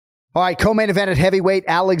All right, co-main event at heavyweight,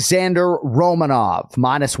 Alexander Romanov,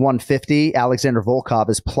 minus 150. Alexander Volkov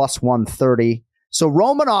is plus 130. So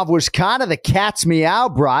Romanov was kind of the cat's meow,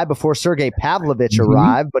 Bri, before Sergey Pavlovich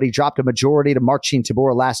arrived, but he dropped a majority to Marcin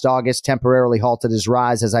Tybura last August, temporarily halted his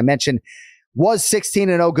rise. As I mentioned, was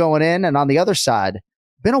 16-0 going in. And on the other side,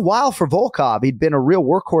 been a while for Volkov. He'd been a real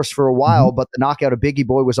workhorse for a while, but the knockout of Biggie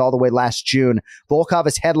Boy was all the way last June. Volkov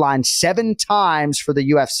has headlined 7 times for the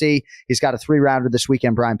UFC. He's got a 3-rounder this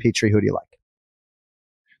weekend. Brian Petrie, who do you like?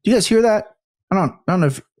 Do you guys hear that? I don't know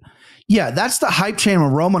if... Yeah, that's the hype chain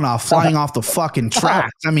of Romanov flying off the fucking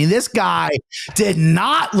tracks. I mean, this guy did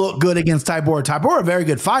not look good against Tybura. Tybura, a very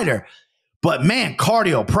good fighter. But man,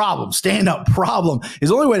 cardio problem, stand-up problem.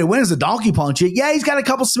 His only way to win is a donkey punch it. Yeah, he's got a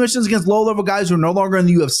couple submissions against low-level guys who are no longer in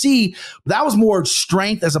the UFC. But that was more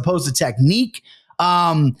strength as opposed to technique.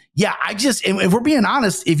 Yeah, if we're being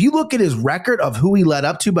honest, if you look at his record of who he led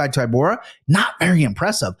up to by Tybura, not very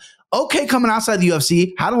impressive. Okay, coming outside the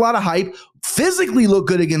UFC, had a lot of hype, physically looked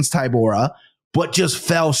good against Tybura, but just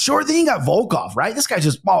fell short. Then you got Volkov, right? This guy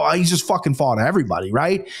he's just fucking falling to everybody,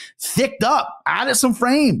 right? Thicked up, added some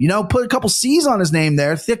frame, put a couple C's on his name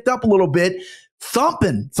there, thicked up a little bit,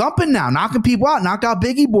 thumping now, knocking people out, knocked out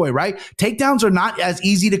Biggie Boy, right? Takedowns are not as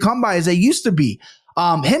easy to come by as they used to be.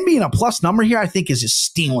 Him being a plus number here, I think, is just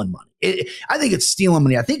stealing money. I think it's stealing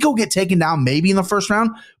money. I think he'll get taken down maybe in the first round,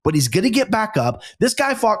 but he's going to get back up. This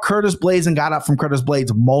guy fought Curtis Blades and got up from Curtis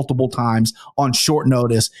Blades multiple times on short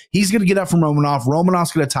notice. He's going to get up from Romanov.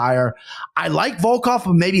 Romanov's going to tire. I like Volkov,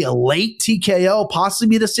 but maybe a late TKO,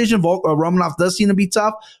 possibly a decision. Romanov does seem to be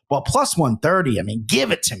tough, but plus 130, I mean, give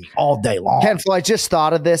it to me all day long. Ken-Flo, I just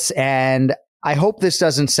thought of this, and I hope this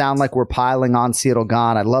doesn't sound like we're piling on Seattle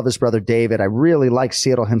Gane. I love his brother David. I really like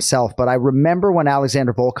Seattle himself, but I remember when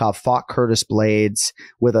Alexander Volkov fought Curtis Blades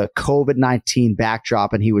with a COVID-19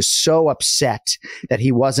 backdrop, and he was so upset that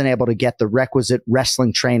he wasn't able to get the requisite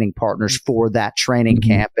wrestling training partners for that training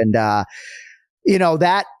camp. And,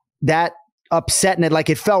 that upsetting it, like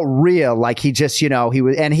it felt real, like he just, he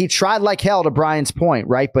was, and he tried like hell, to Brian's point,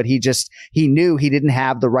 right? But he knew he didn't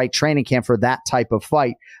have the right training camp for that type of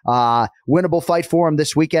fight. Winnable fight for him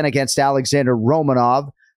this weekend against Alexander Romanov.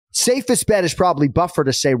 Safest bet is probably Buffer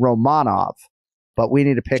to say Romanov, but we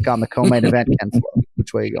need to pick on the co-main event, Ken-Flo.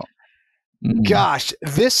 Which way you going? Gosh,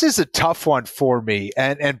 this is a tough one for me,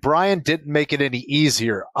 and Brian didn't make it any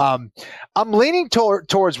easier. I'm leaning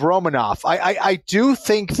towards Romanov. I do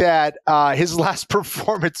think that his last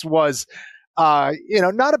performance was,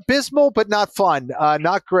 not abysmal, but not fun,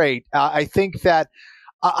 not great. I think that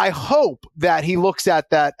I hope that he looks at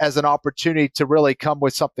that as an opportunity to really come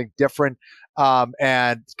with something different.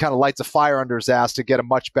 And kind of lights a fire under his ass to get a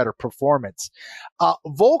much better performance.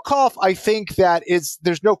 Volkov, I think that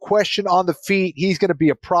there's no question on the feet. He's going to be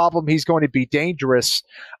a problem. He's going to be dangerous,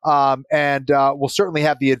 and will certainly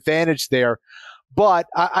have the advantage there. But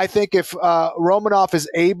I think if Romanov is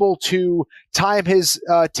able to time his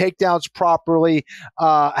takedowns properly,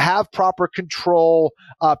 have proper control,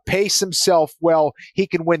 pace himself well, he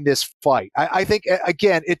can win this fight. I think,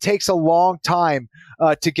 again, it takes a long time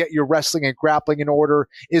to get your wrestling and grappling in order.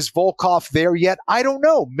 Is Volkov there yet? I don't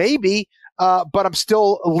know. Maybe. But I'm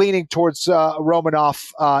still leaning towards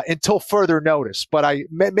Romanov until further notice. But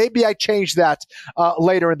maybe I change that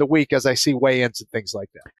later in the week as I see weigh-ins and things like that.